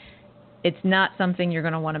 It's not something you're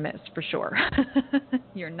going to want to miss, for sure.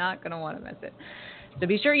 You're not going to want to miss it. So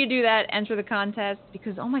be sure you do that. Enter the contest,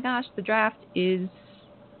 because, oh my gosh, the draft is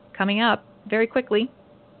coming up very quickly.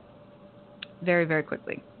 Very, very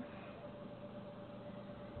quickly.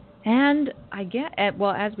 And I get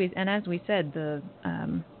as we said, the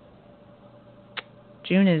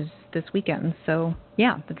June is this weekend, so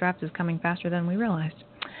yeah, the draft is coming faster than we realized.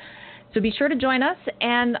 So be sure to join us.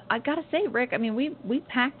 And I gotta say, Rick, I mean, we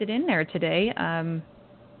packed it in there today. A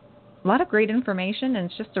lot of great information, and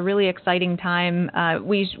it's just a really exciting time.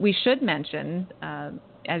 We should mention,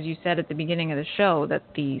 as you said at the beginning of the show, that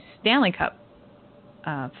the Stanley Cup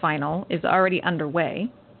final is already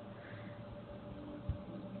underway.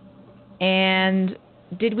 And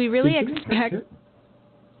did we really expect?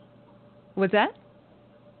 What's that?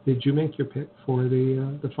 Did you make your pick for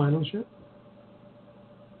the finals yet?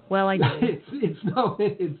 Well, I did. There's no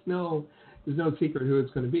secret who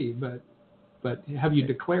it's going to be, but have you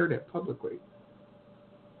declared it publicly?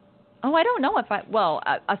 Oh, I don't know if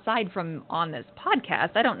aside from on this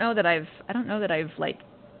podcast, I don't know that I've like.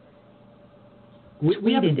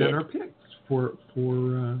 We haven't done our picks for.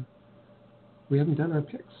 We haven't done our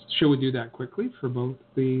picks. Should we do that quickly for both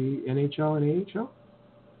the NHL and AHL?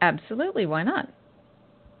 Absolutely. Why not?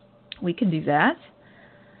 We can do that.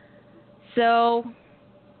 So,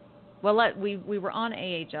 we were on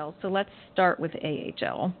AHL, so let's start with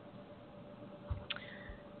AHL.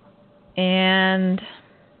 And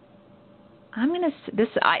I'm gonna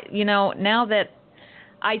now that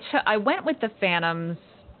I went with the Phantoms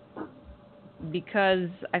because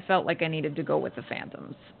I felt like I needed to go with the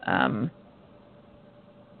Phantoms.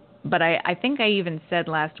 But I think I even said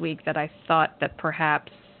last week that I thought that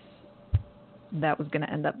perhaps that was going to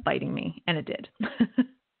end up biting me, and it did.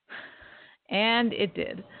 And it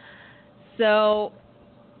did. So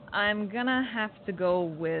I'm going to have to go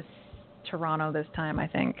with Toronto this time, I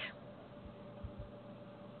think.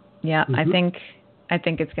 Yeah, mm-hmm. I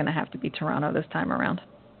think it's going to have to be Toronto this time around.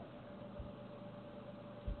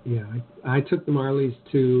 Yeah, I took the Marlies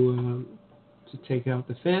to take out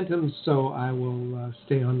the Phantoms, so I will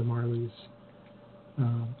stay on the Marlies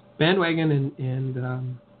bandwagon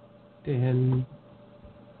and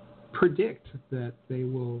predict that they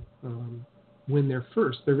will win their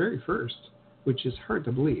very first, which is hard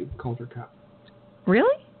to believe, Calder Cup.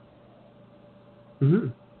 Really? Mm-hmm.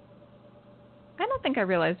 I don't think I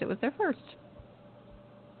realized it was their first.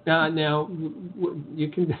 Now, you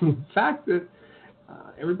can, in fact,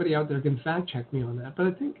 everybody out there can fact check me on that, but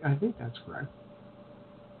I think that's correct.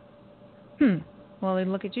 Well,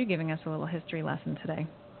 look at you giving us a little history lesson today.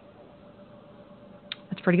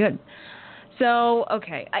 That's pretty good. So,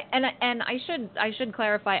 okay, I should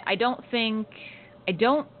clarify. I don't think that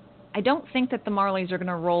the Marlies are going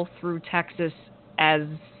to roll through Texas as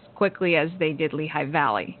quickly as they did Lehigh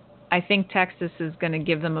Valley. I think Texas is going to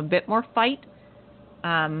give them a bit more fight.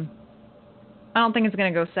 I don't think it's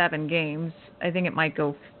going to go 7 games. I think it might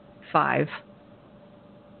go 5.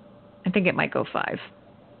 I think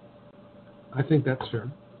that's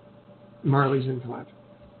fair. Marlies in 5.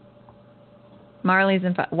 Marlies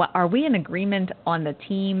in 5. Are we in agreement on the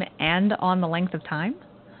team and on the length of time?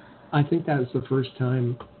 I think that is the first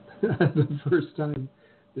time.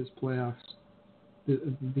 This playoffs, these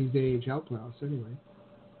AHL playoffs, anyway.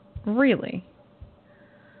 Really?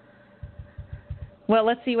 Well,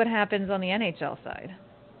 let's see what happens on the NHL side.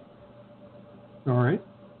 All right.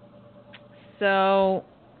 So,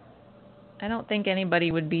 I don't think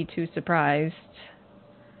anybody would be too surprised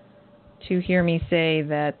to hear me say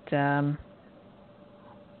that I'm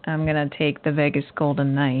going to take the Vegas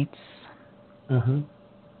Golden Knights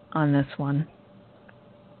on this one.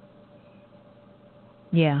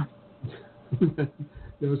 Yeah.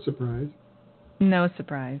 No surprise. No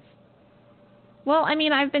surprise. Well, I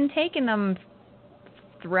mean, I've been taking them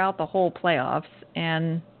throughout the whole playoffs,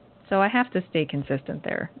 and so I have to stay consistent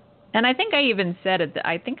there. And I think I even said at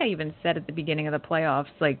the beginning of the playoffs,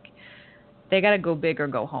 like, they got to go big or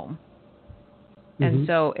go home. Mm-hmm. And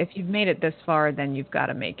so if you've made it this far, then you've got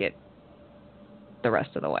to make it the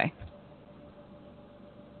rest of the way.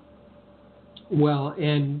 Well,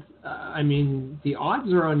 and I mean, the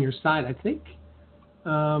odds are on your side. I think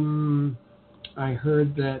I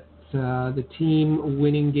heard that the team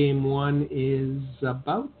winning game 1 is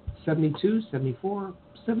about 72, 74,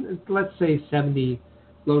 let's say 70,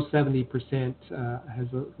 low 70%, has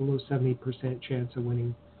a low 70% chance of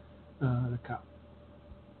winning the cup.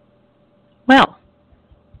 Well,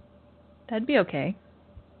 that'd be okay.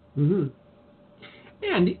 Mm-hmm.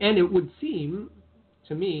 And it would seem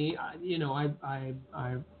to me,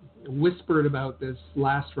 I whispered about this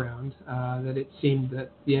last round, that it seemed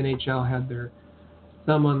that the NHL had their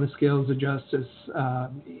thumb on the scales of justice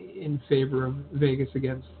in favor of Vegas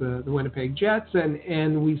against the Winnipeg Jets,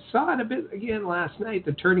 and we saw it a bit again last night.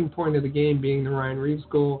 The turning point of the game being the Ryan Reeves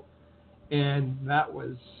goal, and that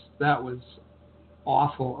was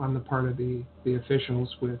awful on the part of the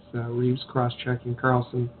officials with Reeves cross-checking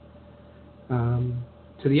Carlson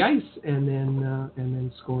to the ice and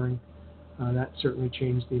then scoring. That certainly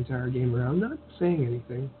changed the entire game around. Not saying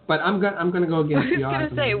anything, but I'm going to go against the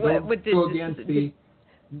odds. I was going to say, go against the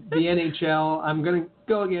NHL. I'm going to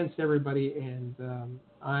go against everybody, and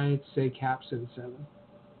I'd say Caps in 7.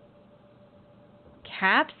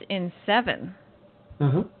 Caps in 7.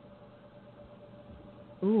 Uh-huh.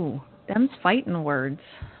 Ooh, them's fighting words.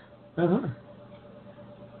 Uh-huh.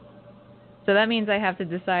 So that means I have to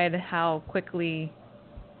decide how quickly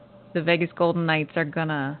the Vegas Golden Knights are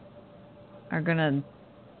gonna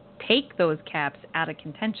take those Caps out of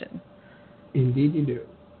contention. Indeed, you do.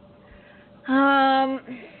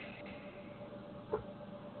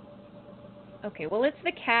 Okay, well, it's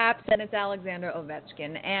the Caps and it's Alexander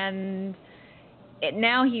Ovechkin, and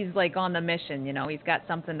now he's like on the mission. You know, he's got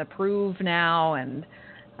something to prove now, and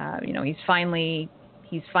you know, he's finally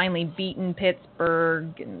beaten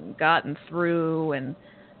Pittsburgh and gotten through, and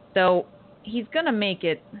so he's gonna make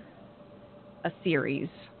it a series.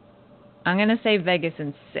 I'm gonna say Vegas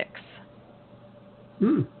in 6.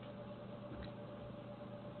 All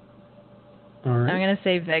right. I'm gonna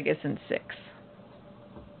say Vegas in 6.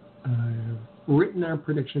 Written our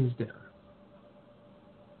predictions down.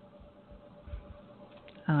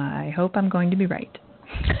 I hope I'm going to be right.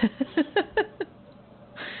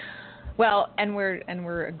 Well, and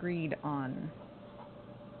we're agreed on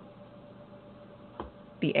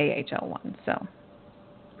the AHL one, so.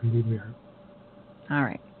 Indeed we are. All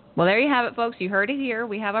right. Well, there you have it, folks. You heard it here.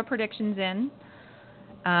 We have our predictions in.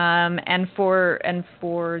 And for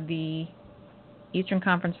the Eastern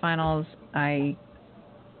Conference Finals, I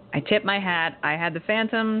tipped my hat. I had the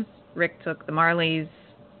Phantoms. Rick took the Marlies,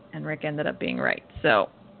 and Rick ended up being right. So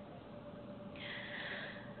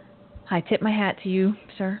I tip my hat to you,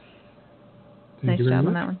 sir. Thank nice you job very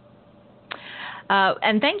on much. that one.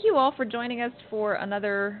 And thank you all for joining us for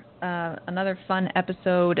another fun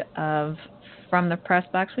episode of From the Press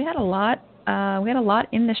Box. We had a lot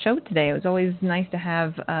in the show today. It was always nice to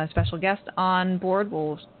have a special guest on board.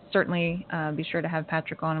 We'll certainly be sure to have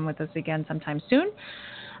Patrick on with us again sometime soon.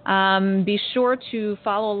 Be sure to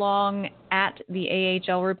follow along at the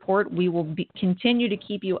AHL Report. We will continue to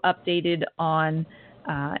keep you updated on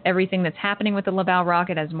everything that's happening with the Laval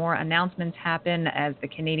Rocket as more announcements happen, as the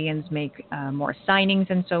Canadians make more signings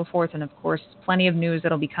and so forth. And, of course, plenty of news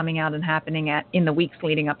that will be coming out and happening in the weeks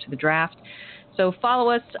leading up to the draft. So follow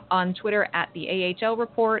us on Twitter at the AHL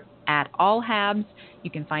Report, at All Habs. You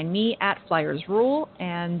can find me at Flyers Rule,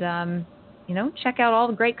 and check out all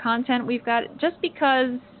the great content we've got. Just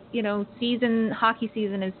because hockey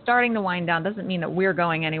season is starting to wind down doesn't mean that we're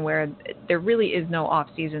going anywhere. There really is no off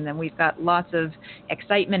season, and we've got lots of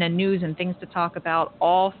excitement and news and things to talk about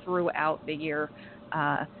all throughout the year.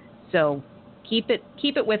 So keep it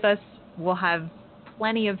with us. We'll have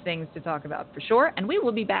plenty of things to talk about for sure, and we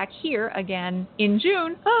will be back here again in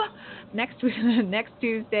June, next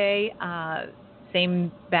Tuesday,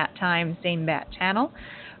 same bat time, same bat channel.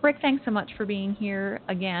 Rick, thanks so much for being here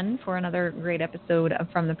again for another great episode of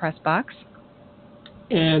From the Press Box.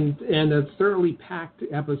 And a thoroughly packed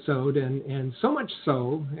episode, and so much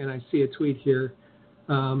so, and I see a tweet here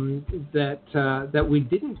that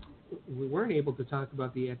we weren't able to talk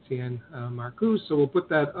about the Etienne Marcoux, so we'll put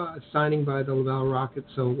that signing by the Laval Rocket.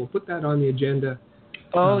 So we'll put that on the agenda.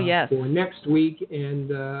 Yes. For next week, and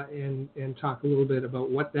talk a little bit about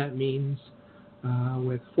what that means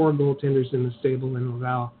with 4 goaltenders in the stable in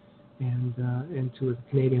Laval and 2 of the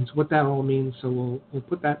Canadians. What that all means. So we'll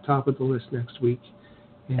put that top of the list next week.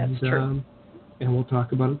 And, that's true. And we'll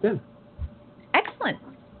talk about it then. Excellent.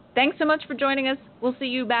 Thanks so much for joining us. We'll see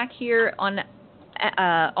you back here on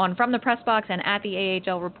From the Press Box and at the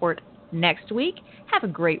AHL Report next week. Have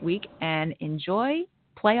a great week and enjoy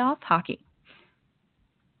playoff hockey.